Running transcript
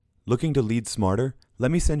Looking to lead smarter?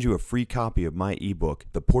 Let me send you a free copy of my ebook,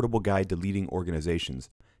 The Portable Guide to Leading Organizations.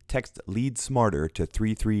 Text Lead Smarter to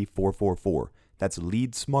 33444. That's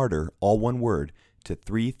Lead Smarter, all one word, to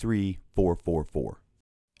 33444.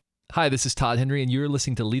 Hi, this is Todd Henry, and you're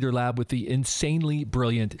listening to Leader Lab with the insanely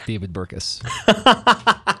brilliant David Burkus.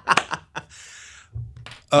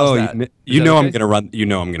 You know I'm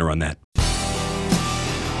gonna run that.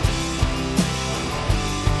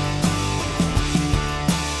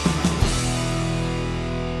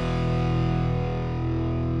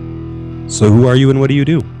 So who are you and what do you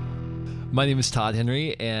do? My name is Todd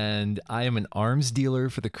Henry, and I am an arms dealer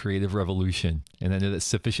for the creative revolution. And I know that's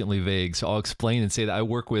sufficiently vague, so I'll explain and say that I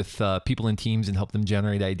work with people and teams and help them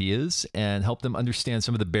generate ideas and help them understand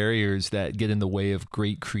some of the barriers that get in the way of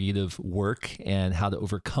great creative work and how to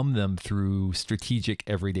overcome them through strategic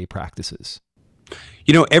everyday practices.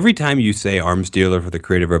 You know, every time you say arms dealer for the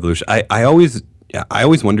creative revolution, I always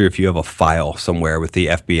wonder if you have a file somewhere with the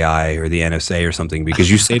FBI or the NSA or something,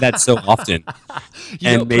 because you say that so often.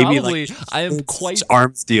 Probably I am quite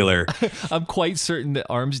arms dealer. I'm quite certain that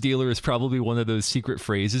arms dealer is probably one of those secret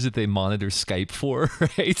phrases that they monitor Skype for,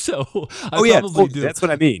 right? So I probably do. That's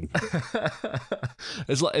what I mean.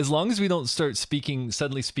 As long as we don't start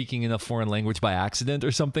suddenly speaking in a foreign language by accident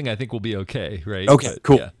or something, I think we'll be okay, right? Okay,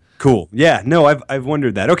 cool. Yeah. Cool. Yeah. No, I've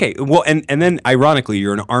wondered that. Okay. Well, and then ironically,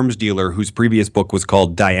 you're an arms dealer whose previous book was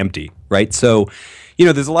called Die Empty, right? So, you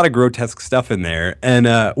know, there's a lot of grotesque stuff in there, and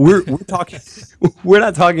we're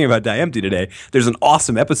not talking about Die Empty today. There's an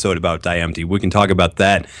awesome episode about Die Empty. We can talk about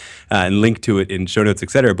that and link to it in show notes,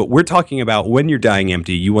 etc. But we're talking about when you're dying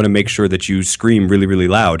empty, you want to make sure that you scream really, really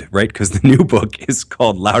loud, right? Because the new book is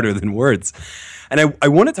called Louder Than Words. And I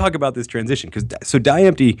want to talk about this transition so Die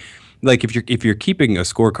Empty, like if you're keeping a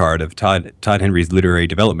scorecard of Todd Henry's literary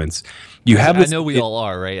developments, you have. I know we all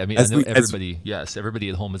are, right? I mean, I know everybody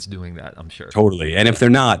at home is doing that, I'm sure. Totally. And if they're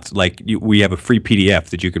not, we have a free PDF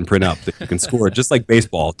that you can print up that you can score, just like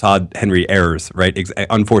baseball. Todd Henry errors, right?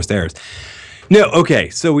 Unforced errors. No, okay.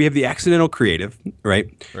 So we have the accidental creative, right?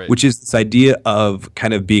 Which is this idea of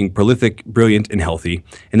kind of being prolific, brilliant, and healthy.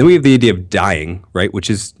 And then we have the idea of dying, right? Which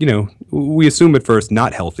is, you know, we assume at first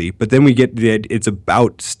not healthy, but then we get it's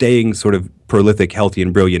about staying sort of prolific, healthy,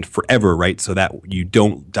 and brilliant forever, right? So that you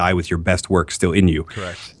don't die with your best work still in you.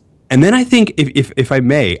 Correct. And then I think, if I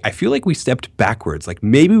may, I feel like we stepped backwards. Like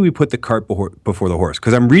maybe we put the cart before the horse.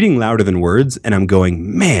 Because I'm reading Louder Than Words, and I'm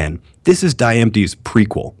going, man, this is Die Empty's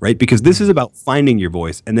prequel, right? Because this is about finding your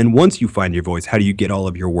voice. And then once you find your voice, how do you get all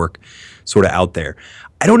of your work sort of out there?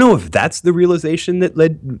 I don't know if that's the realization that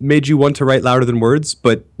made you want to write Louder Than Words,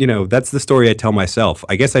 but, you know, that's the story I tell myself.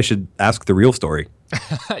 I guess I should ask the real story.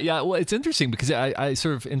 Yeah, well, it's interesting because I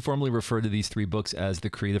sort of informally refer to these three books as the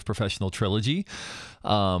Creative Professional Trilogy,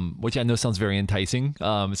 which I know sounds very enticing.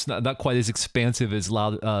 It's not quite as expansive as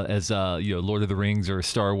Lord of the Rings or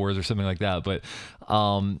Star Wars or something like that, but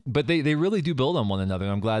they really do build on one another.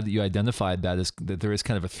 And I'm glad that you identified that there is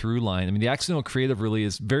kind of a through line. I mean, the accidental creative really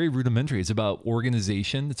is very rudimentary. It's about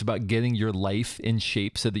organization. It's about getting your life in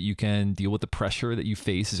shape so that you can deal with the pressure that you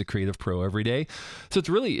face as a creative pro every day. So it's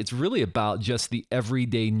really about just the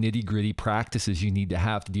everyday nitty-gritty practices you need to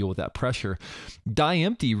have to deal with that pressure. Die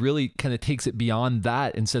Empty really kind of takes it beyond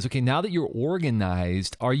that and says, okay, now that you're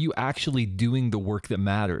organized, are you actually doing the work that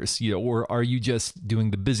matters? You know, or are you just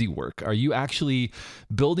doing the busy work? Are you actually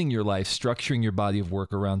building your life, structuring your body of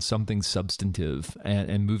work around something substantive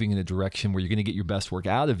and moving in a direction where you're going to get your best work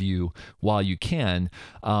out of you while you can,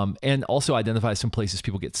 and also identify some places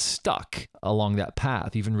people get stuck along that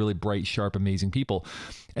path, even really bright, sharp, amazing people.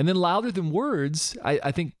 And then Louder Than Words,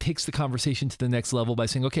 I think, takes the conversation to the next level by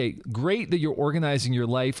saying, okay, great that you're organizing your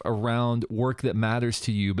life around work that matters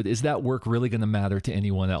to you, but is that work really going to matter to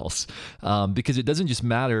anyone else? Because it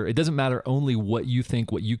doesn't matter only what you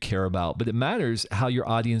think, what you care about, but it matters how your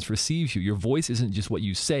audience receives you. Your voice isn't just what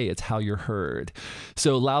you say, it's how you're heard.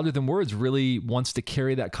 So Louder Than Words really wants to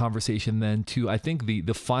carry that conversation then to, I think,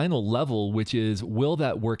 the final level, which is, will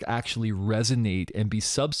that work actually resonate and be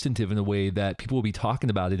substantive in a way that people will be talking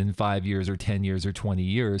about it in 5 years or 10 years or 20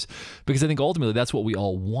 years? Because I think ultimately that's what we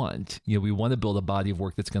all want. You know, we want to build a body of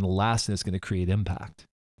work that's going to last and it's going to create impact.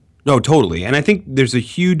 No, totally. And I think there's a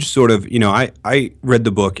huge sort of, you know, I read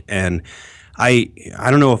the book and I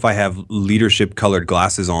don't know if I have leadership colored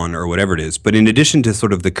glasses on or whatever it is, but in addition to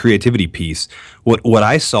sort of the creativity piece, what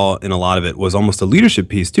I saw in a lot of it was almost a leadership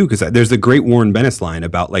piece too, because there's the great Warren Bennis line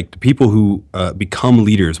about like the people who become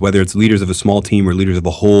leaders, whether it's leaders of a small team or leaders of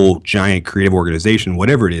a whole giant creative organization,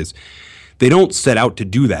 whatever it is. they don't set out to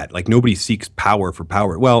do that. Like nobody seeks power for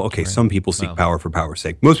power. Well, okay, some people seek power for power's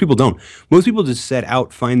sake. Most people don't. Most people just set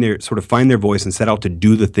out, find their voice and set out to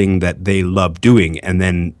do the thing that they love doing, and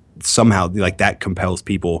then somehow like that compels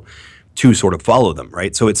people to sort of follow them,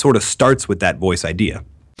 right? So it sort of starts with that voice idea.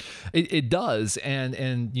 It does, and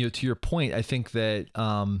to your point, I think that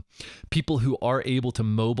people who are able to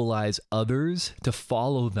mobilize others to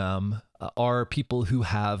follow them are people who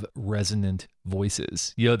have resonant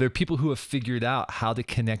voices. They're people who have figured out how to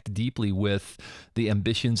connect deeply with the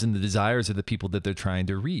ambitions and the desires of the people that they're trying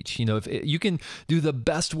to reach. If you can do the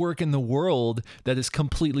best work in the world that is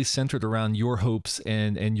completely centered around your hopes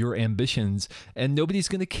and your ambitions, and nobody's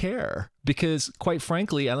going to care. Because quite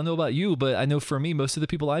frankly, I don't know about you, but I know for me, most of the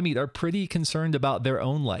people I meet are pretty concerned about their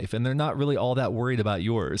own life, and they're not really all that worried about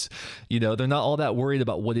yours. They're not all that worried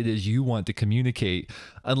about what it is you want to communicate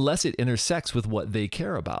unless it intersects with what they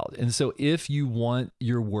care about. And so if you want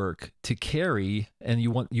your work to carry and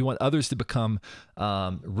you want others to become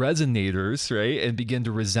resonators, right, and begin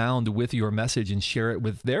to resound with your message and share it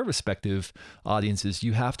with their respective audiences,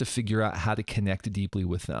 you have to figure out how to connect deeply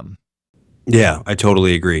with them. Yeah, I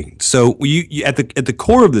totally agree. So you at the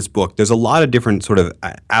core of this book, there's a lot of different sort of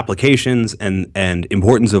applications and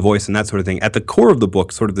importance of voice and that sort of thing. At the core of the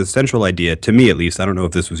book, sort of the central idea, to me at least, I don't know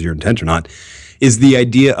if this was your intent or not, is the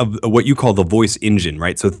idea of what you call the voice engine,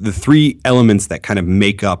 right? So the three elements that kind of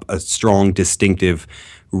make up a strong, distinctive,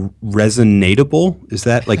 resonatable, is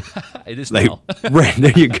that like it is like now. Right,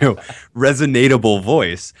 there you go, resonatable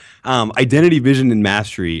voice, identity, vision, and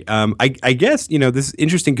mastery. I guess this is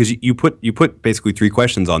interesting because you put basically three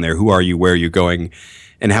questions on there: who are you, where are you going,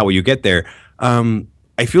 and how will you get there.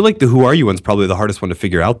 I feel like the who are you one's probably the hardest one to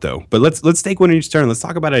figure out, though. But let's take one in each turn. Let's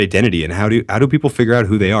talk about identity and how do people figure out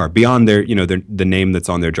who they are beyond their the name that's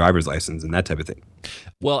on their driver's license and that type of thing.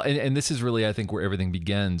 Well, and this is really, I think, where everything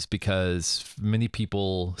begins, because many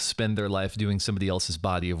people spend their life doing somebody else's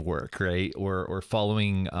body of work, right? Or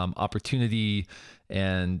following opportunity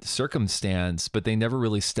and circumstance, but they never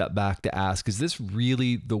really step back to ask, is this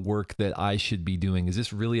really the work that I should be doing? Is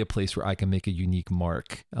this really a place where I can make a unique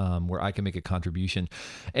mark, where I can make a contribution?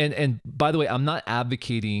 And by the way, I'm not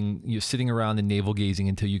advocating you sitting around and navel gazing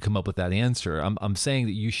until you come up with that answer. I'm saying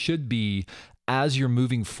that you should be, as you're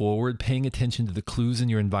moving forward, paying attention to the clues in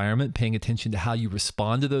your environment, paying attention to how you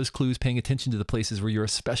respond to those clues, paying attention to the places where you're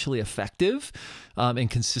especially effective and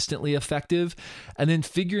consistently effective, and then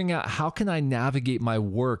figuring out how can I navigate my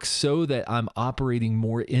work so that I'm operating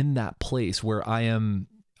more in that place where I am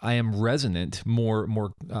resonant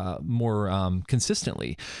more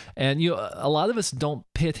consistently. And a lot of us don't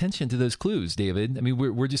pay attention to those clues, David. I mean,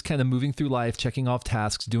 we're just kind of moving through life, checking off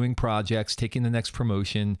tasks, doing projects, taking the next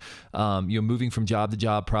promotion, moving from job to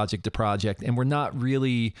job, project to project, and we're not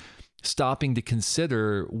really stopping to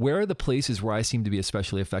consider where are the places where I seem to be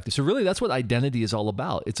especially effective. So really, that's what identity is all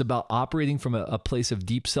about. It's about operating from a place of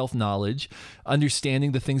deep self-knowledge,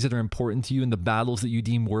 understanding the things that are important to you and the battles that you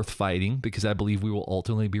deem worth fighting, because I believe we will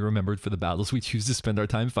ultimately be remembered for the battles we choose to spend our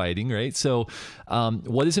time fighting, right? So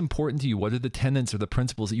what is important to you? What are the tenets or the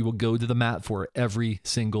principles that you will go to the mat for every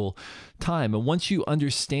single time? And once you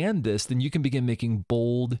understand this, then you can begin making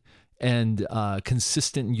bold and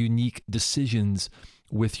consistent and unique decisions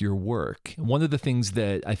with your work. One of the things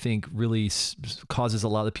that I think really causes a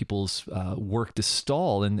lot of people's work to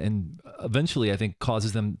stall and eventually I think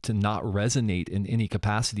causes them to not resonate in any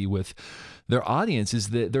capacity with their audience is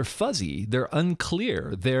that they're fuzzy, they're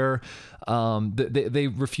unclear, they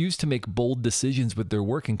refuse to make bold decisions with their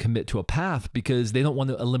work and commit to a path because they don't want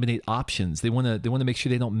to eliminate options. They want to make sure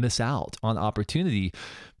they don't miss out on opportunity.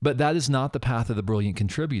 But that is not the path of the brilliant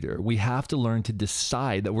contributor. We have to learn to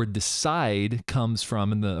decide. That word decide comes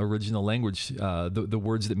from, in the original language, the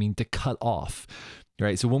words that mean to cut off.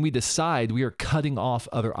 Right? So when we decide, we are cutting off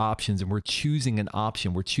other options and we're choosing an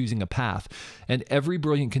option, we're choosing a path. And every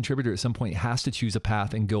brilliant contributor at some point has to choose a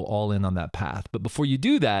path and go all in on that path. But before you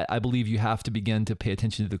do that, I believe you have to begin to pay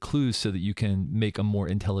attention to the clues so that you can make a more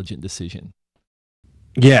intelligent decision.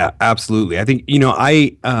 Yeah, absolutely. I think,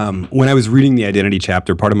 when I was reading the identity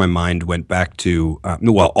chapter, part of my mind went back to,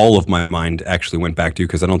 all of my mind actually went back to,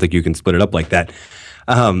 because I don't think you can split it up like that,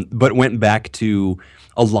 but went back to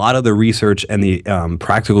a lot of the research and the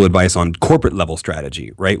practical advice on corporate level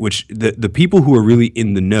strategy, right? Which the people who are really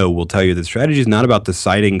in the know will tell you that strategy is not about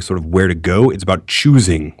deciding sort of where to go. It's about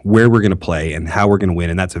choosing where we're going to play and how we're going to win.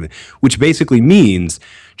 And that's which basically means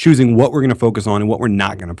choosing what we're going to focus on and what we're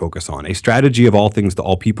not going to focus on. A strategy of all things to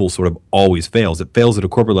all people sort of always fails. It fails at a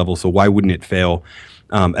corporate level. So why wouldn't it fail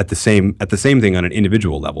at the same thing on an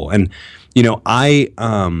individual level? And,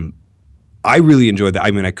 I really enjoyed that.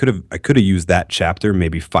 I mean, I could have used that chapter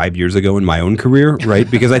maybe 5 years ago in my own career, right?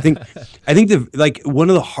 Because I think one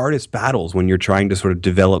of the hardest battles when you're trying to sort of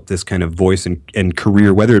develop this kind of voice and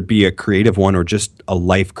career, whether it be a creative one or just a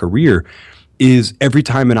life career, is every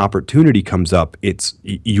time an opportunity comes up,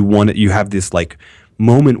 you have this like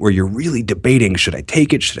moment where you're really debating, should I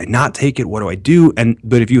take it, should I not take it, what do I do?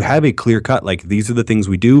 But if you have a clear cut, like, these are the things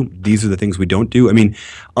we do, these are the things we don't do. I mean,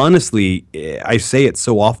 honestly, I say it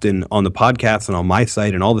so often on the podcast and on my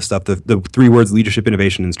site and all the stuff, the 3 words: leadership,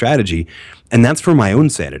 innovation, and strategy. And that's for my own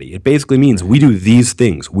sanity. It basically means we do these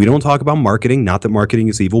things. We don't talk about marketing, not that marketing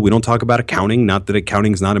is evil. We don't talk about accounting, not that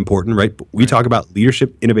accounting is not important, right? But we talk about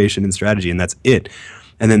leadership, innovation, and strategy, and that's it.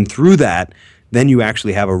 And then through that, then you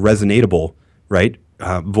actually have a resonatable, right,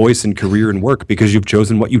 voice and career and work, because you've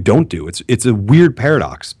chosen what you don't do. It's a weird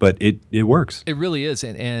paradox, but it works. It really is,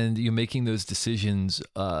 and you're making those decisions.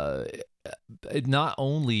 It not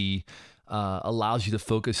only allows you to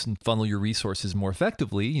focus and funnel your resources more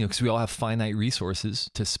effectively, because we all have finite resources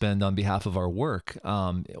to spend on behalf of our work,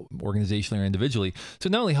 organizationally or individually. So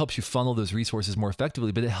it not only helps you funnel those resources more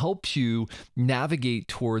effectively, but it helps you navigate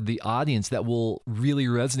toward the audience that will really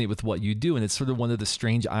resonate with what you do. And it's sort of one of the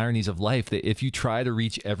strange ironies of life that if you try to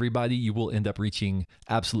reach everybody, you will end up reaching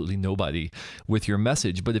absolutely nobody with your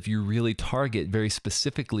message. But if you really target very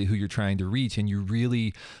specifically who you're trying to reach, and you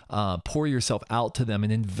really pour yourself out to them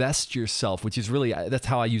and invest yourself, which is really, that's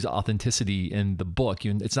how I use authenticity in the book.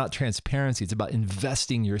 It's not transparency. It's about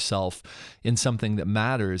investing yourself in something that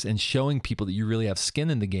matters and showing people that you really have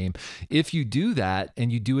skin in the game. If you do that,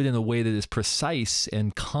 and you do it in a way that is precise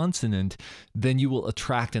and consonant, then you will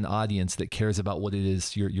attract an audience that cares about what it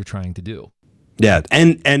is you're trying to do. Yeah.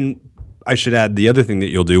 And I should add, the other thing that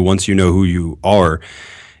you'll do once you know who you are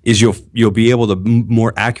is you'll be able to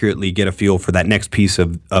more accurately get a feel for that next piece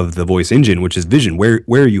of the voice engine, which is vision. Where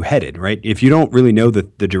are you headed, right? If you don't really know the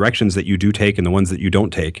directions that you do take and the ones that you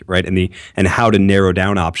don't take, right, and how to narrow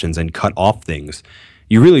down options and cut off things,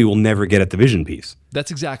 you really will never get at the vision piece. That's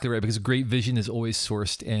exactly right, because great vision is always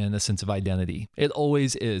sourced in a sense of identity. It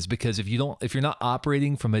always is, because if you're not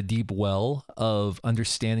operating from a deep well of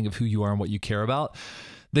understanding of who you are and what you care about,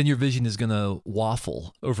 then your vision is going to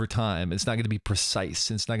waffle over time. It's not going to be precise.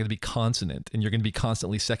 It's not going to be consonant, and you're going to be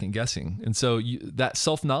constantly second guessing. And so that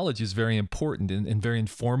self-knowledge is very important and very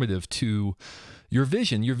informative to your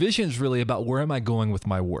vision. Your vision is really about, where am I going with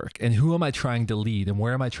my work, and who am I trying to lead, and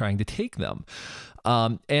where am I trying to take them?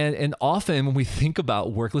 And often when we think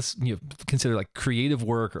about work, let's consider like creative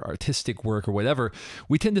work or artistic work or whatever,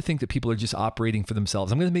 we tend to think that people are just operating for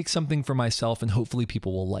themselves. I'm going to make something for myself, and hopefully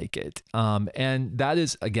people will like it. And that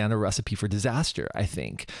is, again, a recipe for disaster, I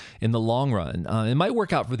think, in the long run. It might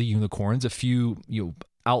work out for the unicorns, a few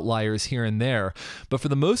outliers here and there, but for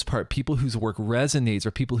the most part, people whose work resonates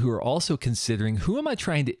are people who are also considering, who am I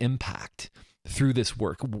trying to impact through this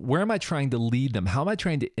work? Where am I trying to lead them? How am I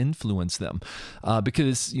trying to influence them?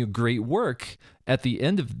 Because great work at the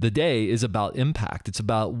end of the day is about impact. It's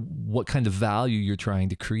about what kind of value you're trying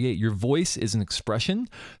to create. Your voice is an expression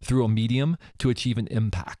through a medium to achieve an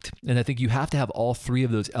impact. And I think you have to have all 3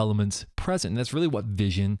 of those elements present. And that's really what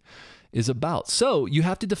vision is about. So you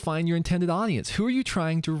have to define your intended audience. Who are you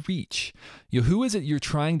trying to reach? Who is it you're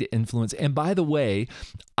trying to influence? And by the way,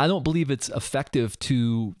 I don't believe it's effective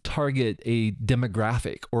to target a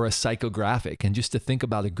demographic or a psychographic and just to think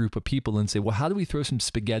about a group of people and say, well, how do we throw some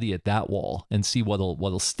spaghetti at that wall and see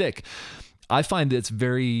what'll stick? I find that it's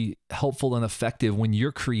very helpful and effective when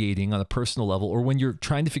you're creating on a personal level, or when you're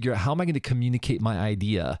trying to figure out, how am I going to communicate my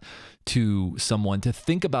idea to someone, to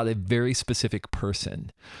think about a very specific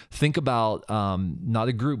person. Think about not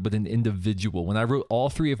a group, but an individual. When I wrote all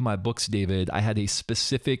 3 of my books, David, I had a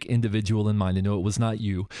specific individual in mind. I know it was not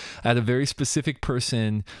you. I had a very specific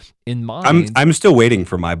person in mind. I'm still waiting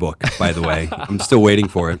for my book, by the way. I'm still waiting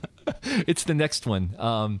for it. It's the next one.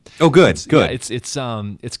 Good. Yeah,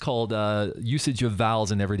 it's called Usage of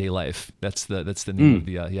Vowels in Everyday Life. That's the name of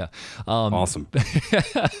the awesome.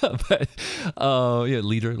 But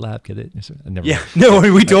leader lab, get it?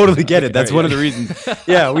 We totally get it. That's one of the reasons.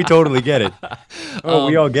 Yeah, we totally get it.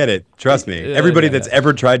 We all get it. Trust me. Everybody that's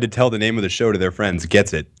ever tried to tell the name of the show to their friends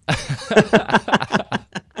gets it.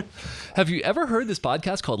 Have you ever heard this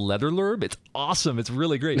podcast called Letterlurb? It's awesome. It's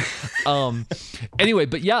really great. Anyway,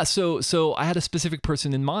 but yeah, so I had a specific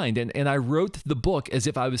person in mind, and I wrote the book as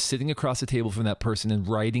if I was sitting across the table from that person and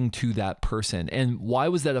writing to that person. And why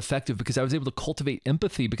was that effective? Because I was able to cultivate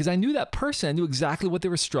empathy, because I knew that person. I knew exactly what they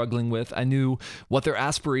were struggling with. I knew what their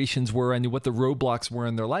aspirations were. I knew what the roadblocks were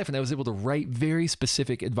in their life. And I was able to write very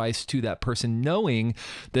specific advice to that person, knowing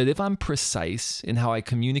that if I'm precise in how I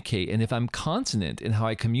communicate, and if I'm consonant in how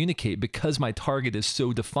I communicate, because my target is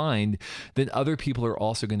so defined, then other people are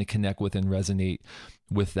also going to connect with and resonate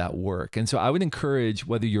with that work. And so I would encourage,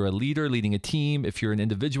 whether you're a leader leading a team, if you're an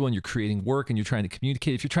individual and you're creating work and you're trying to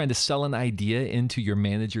communicate, if you're trying to sell an idea into your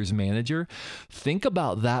manager's manager, think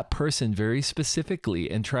about that person very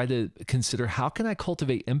specifically and try to consider, how can I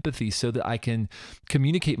cultivate empathy so that I can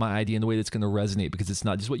communicate my idea in a way that's going to resonate? Because it's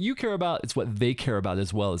not just what you care about, it's what they care about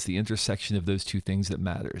as well. It's the intersection of those two things that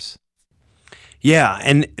matters. Yeah,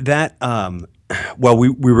 and that well, we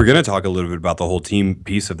were going to talk a little bit about the whole team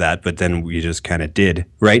piece of that, but then we just kind of did,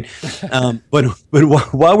 right? But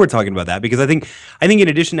while we're talking about that, because I think in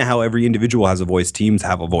addition to how every individual has a voice, teams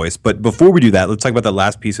have a voice. But before we do that, let's talk about that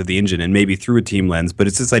last piece of the engine, and maybe through a team lens. But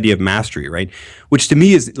it's this idea of mastery, right? Which to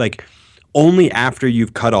me is like, only after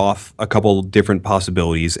you've cut off a couple different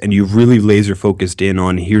possibilities and you've really laser focused in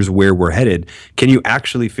on here's where we're headed, can you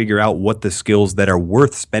actually figure out what the skills that are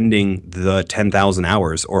worth spending the 10,000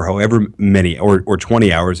 hours or however many, or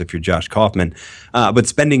 20 hours if you're Josh Kaufman, but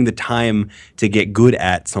spending the time to get good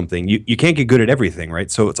at something. You can't get good at everything, right?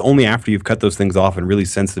 So it's only after you've cut those things off and really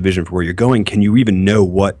sense the vision for where you're going, can you even know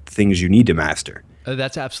what things you need to master.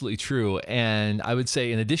 That's absolutely true. And I would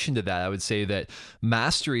say, in addition to that, I would say that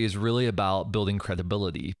mastery is really about building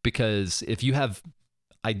credibility, because if you have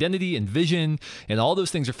identity and vision and all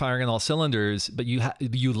those things are firing on all cylinders, but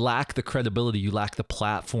you lack the credibility, you lack the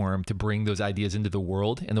platform to bring those ideas into the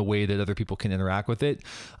world in a way that other people can interact with it,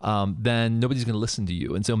 then nobody's going to listen to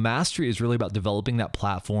you. And so mastery is really about developing that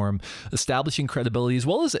platform, establishing credibility, as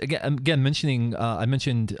well as again mentioning I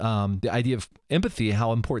mentioned the idea of empathy,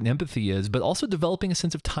 how important empathy is, but also developing a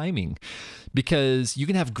sense of timing, because you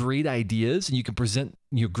can have great ideas and you can present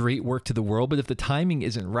your great work to the world, but if the timing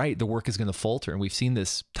isn't right, the work is going to falter. And we've seen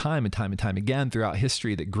this time and time and time again throughout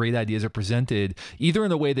history, that great ideas are presented either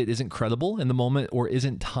in a way that isn't credible in the moment or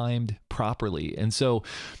isn't timed properly. And so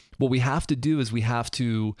what we have to do is we have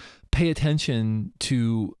to pay attention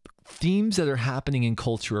to themes that are happening in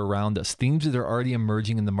culture around us, themes that are already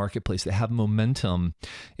emerging in the marketplace, that have momentum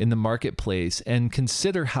in the marketplace, and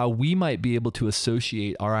consider how we might be able to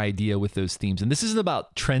associate our idea with those themes. And this isn't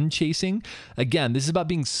about trend chasing. Again, this is about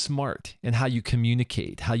being smart in how you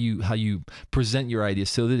communicate, how you present your idea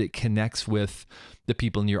so that it connects with the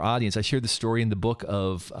people in your audience. I shared the story in the book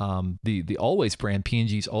of the Always brand,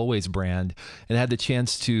 P&G's Always brand, and I had the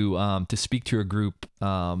chance to speak to a group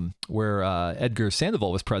where Edgar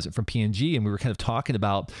Sandoval was present from P&G, and we were kind of talking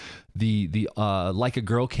about the Like a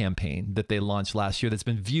Girl campaign that they launched last year. That's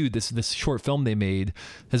been viewed, this short film they made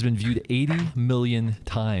has been viewed 80 million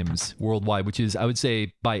times worldwide, which is, I would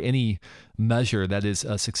say, by any measure, that is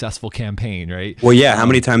a successful campaign, right? Well, yeah. How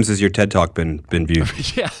many times has your TED Talk been viewed?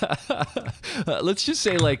 Yeah, let's just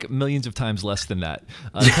say like millions of times less than that,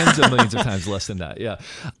 tens of millions of times less than that. Yeah,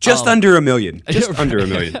 just under a million. Just under a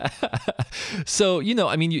million. So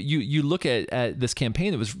I mean, you look at this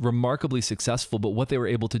campaign; it was remarkably successful. But what they were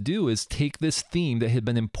able to do is take this theme that had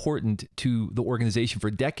been important to the organization for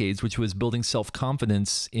decades, which was building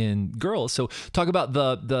self-confidence in girls. So talk about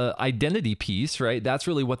the identity piece, right? That's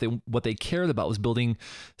really what they cared about, was building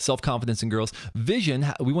self-confidence in girls. Vision,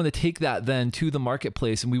 we want to take that then to the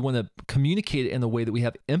marketplace, and we want to communicate it in a way that we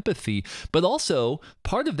have empathy, but also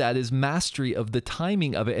part of that is mastery of the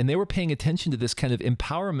timing of it. And they were paying attention to this kind of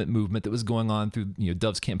empowerment movement that was going on through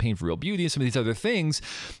Dove's campaign for real beauty and some of these other things.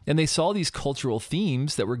 And they saw these cultural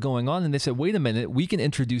themes that were going on, and they said, wait a minute, we can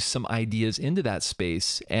introduce some ideas into that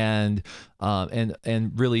space and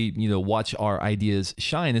really watch our ideas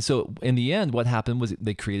shine. And so in the end, what happened was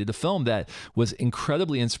they created a film that was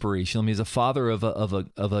incredibly inspirational. I mean, as a father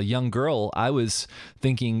of a young girl, I was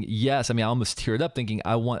thinking, yes, I mean, I almost teared up thinking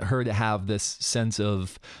I want her to have this sense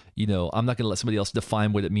of, I'm not going to let somebody else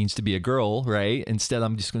define what it means to be a girl, right? Instead,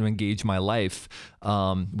 I'm just going to engage my life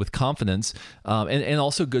with confidence, and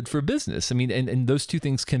also good for business. I mean, and those two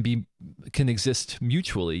things can exist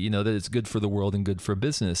mutually, that it's good for the world and good for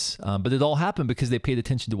business. But it all happened because they paid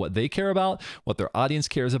attention to what they care about, what their audience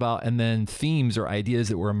cares about, and then themes or ideas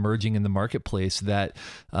that were emerging in the marketplace that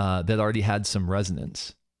already had some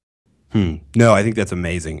resonance. No, I think that's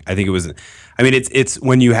amazing. I think it's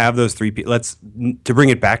when you have those three, to bring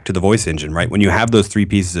it back to the voice engine, right? When you have those three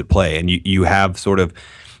pieces at play and you have sort of,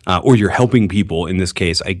 or you're helping people in this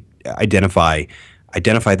case, identify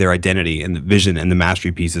their identity and the vision and the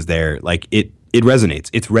mastery pieces there, like it resonates.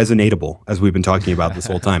 It's resonatable, as we've been talking about this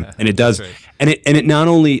whole time. And it does. Right. And it not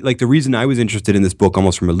only, like, the reason I was interested in this book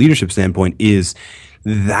almost from a leadership standpoint is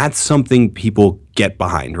that's something people get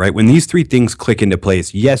behind, right? When these three things click into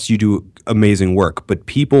place, yes, you do amazing work, but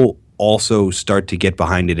people also start to get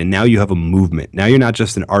behind it. And now you have a movement. Now you're not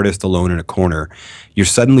just an artist alone in a corner. You're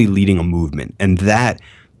suddenly leading a movement. And that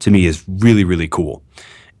to me is really, really cool.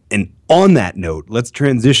 And on that note, let's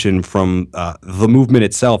transition from the movement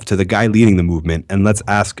itself to the guy leading the movement, and let's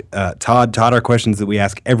ask Todd our questions that we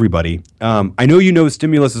ask everybody. I know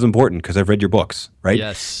stimulus is important because I've read your books, right?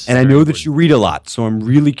 Yes. And I know that you read a lot, so I'm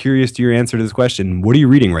really curious to your answer to this question. What are you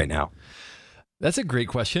reading right now? That's a great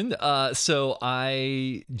question. So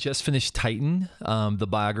I just finished Titan, the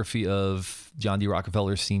biography of John D.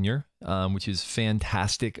 Rockefeller Sr., which is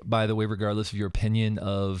fantastic, by the way, regardless of your opinion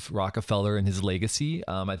of Rockefeller and his legacy.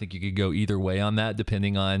 I think you could go either way on that,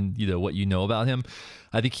 depending on what you know about him.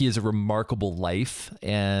 I think he has a remarkable life,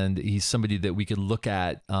 and he's somebody that we could look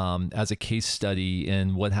at as a case study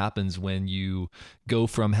in what happens when you go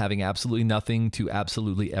from having absolutely nothing to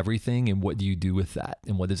absolutely everything, and what do you do with that,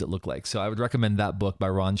 and what does it look like? So I would recommend that book by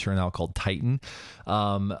Ron Chernow called Titan.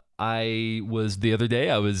 The other day,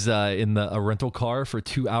 I was in a rental car for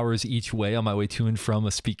 2 hours each way on my way to and from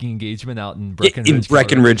a speaking engagement out in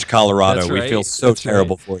Breckenridge, Colorado. That's right. We feel so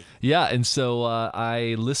terrible for you. Yeah, and so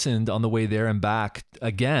I listened on the way there and back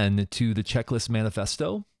again to the Checklist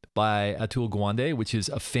Manifesto by Atul Gawande, which is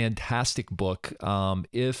a fantastic book.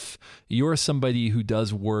 If you're somebody who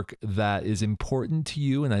does work that is important to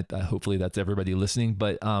you, and hopefully that's everybody listening,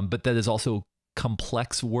 but that is also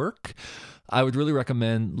complex work, I would really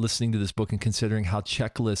recommend listening to this book and considering how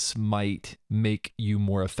checklists might make you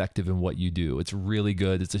more effective in what you do. It's really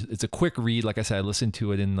good. It's a quick read. Like I said, I listened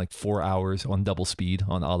to it in like 4 hours on double speed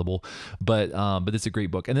on Audible, but it's a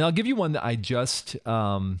great book. And then I'll give you one that I just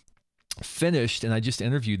finished, and I just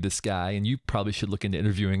interviewed this guy, and you probably should look into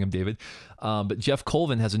interviewing him, David. But Jeff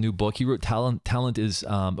Colvin has a new book. He wrote Talent is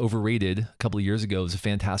Overrated a couple of years ago. It was a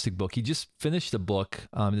fantastic book. He just finished a book,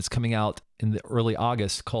 and it's coming out in the early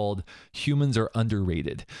August, called Humans Are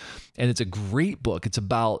Underrated. And it's a great book. It's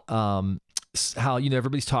about how,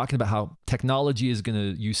 everybody's talking about how technology is going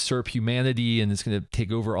to usurp humanity, and it's going to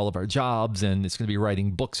take over all of our jobs, and it's going to be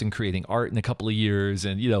writing books and creating art in a couple of years.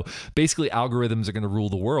 And, basically algorithms are going to rule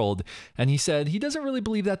the world. And he said he doesn't really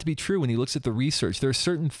believe that to be true when he looks at the research. There are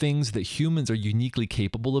certain things that humans are uniquely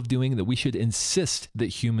capable of doing that we should insist that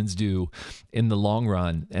humans do in the long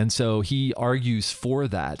run. And so he argues for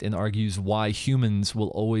that, and argues why humans will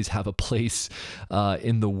always have a place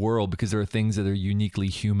in the world, because there are things that are uniquely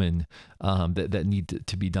human that need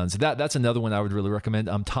to be done. So that's another one I would really recommend.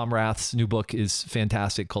 Tom Rath's new book is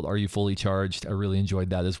fantastic, called Are You Fully Charged? I really enjoyed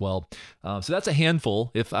that as well. So that's a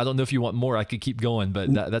handful. I don't know if you want more, I could keep going,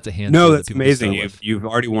 but that's a handful. No, that's amazing. You've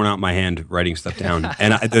already worn out my hand writing stuff down.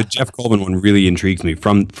 And the Jeff Colvin one really intrigues me,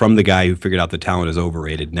 from the guy who figured out the talent is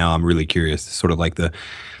overrated. Now I'm really curious, sort of like the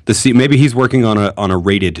maybe he's working on a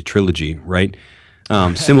rated trilogy, right?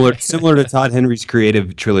 Similar to Todd Henry's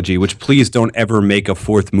creative trilogy, which please don't ever make a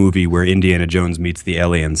fourth movie where Indiana Jones meets the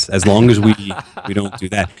aliens. As long as we don't do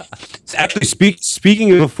that. Actually,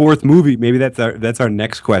 speaking of a fourth movie, maybe that's our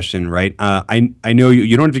next question, right? I know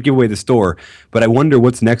you don't have to give away the store, but I wonder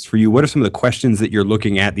what's next for you. What are some of the questions that you're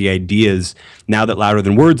looking at, the ideas, now that Louder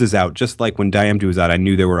Than Words is out? Just like when Diempty was out, I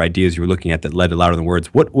knew there were ideas you were looking at that led to Louder Than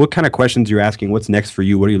Words. What kind of questions you're asking? What's next for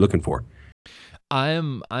you? What are you looking for?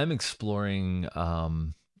 I'm exploring.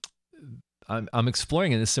 I'm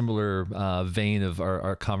exploring in a similar vein of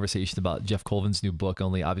our conversation about Jeff Colvin's new book,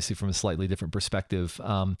 only obviously from a slightly different perspective.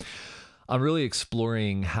 I'm really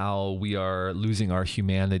exploring how we are losing our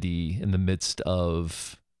humanity in the midst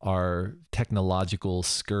of our technological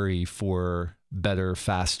scurry for better,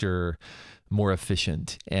 faster, more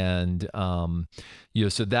efficient. And,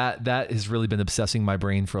 so that has really been obsessing my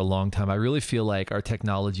brain for a long time. I really feel like our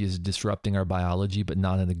technology is disrupting our biology, but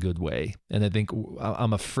not in a good way. And I think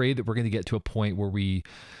I'm afraid that we're going to get to a point where we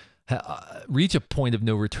reach a point of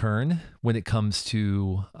no return when it comes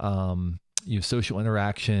to, social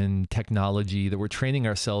interaction, technology, that we're training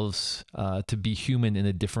ourselves to be human in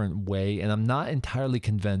a different way. And I'm not entirely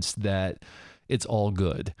convinced that it's all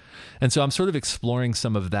good. And so I'm sort of exploring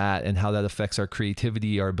some of that and how that affects our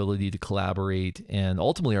creativity, our ability to collaborate, and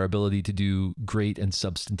ultimately our ability to do great and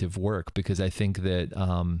substantive work. Because I think that,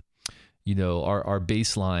 our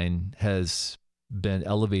baseline has been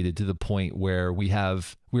elevated to the point where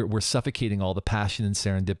we're suffocating all the passion and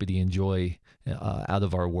serendipity and joy out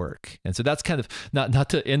of our work. And so that's kind of not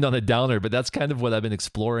to end on a downer, but that's kind of what I've been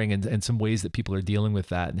exploring, and some ways that people are dealing with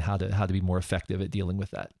that, and how to be more effective at dealing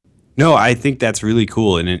with that. No, I think that's really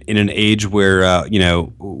cool in an age where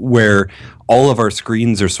where all of our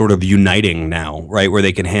screens are sort of uniting now, right? Where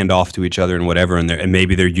they can hand off to each other and whatever, and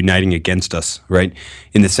maybe they're uniting against us, right?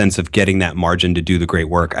 In the sense of getting that margin to do the great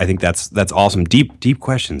work. I think that's awesome. Deep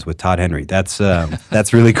questions with Todd Henry. That's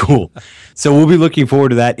really cool. So we'll be looking forward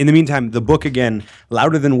to that. In the meantime, the book again,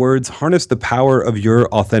 Louder Than Words: Harness the Power of Your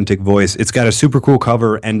Authentic Voice. It's got a super cool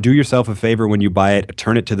cover, and do yourself a favor when you buy it,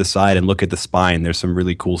 turn it to the side and look at the spine. There's some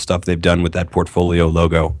really cool stuff they've done with that portfolio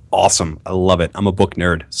logo. Awesome. I love it. I'm a book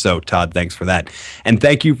nerd. So Todd, thanks for that. And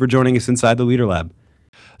thank you for joining us inside the Leader Lab.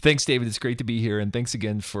 Thanks, David. It's great to be here. And thanks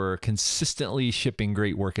again for consistently shipping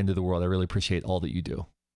great work into the world. I really appreciate all that you do.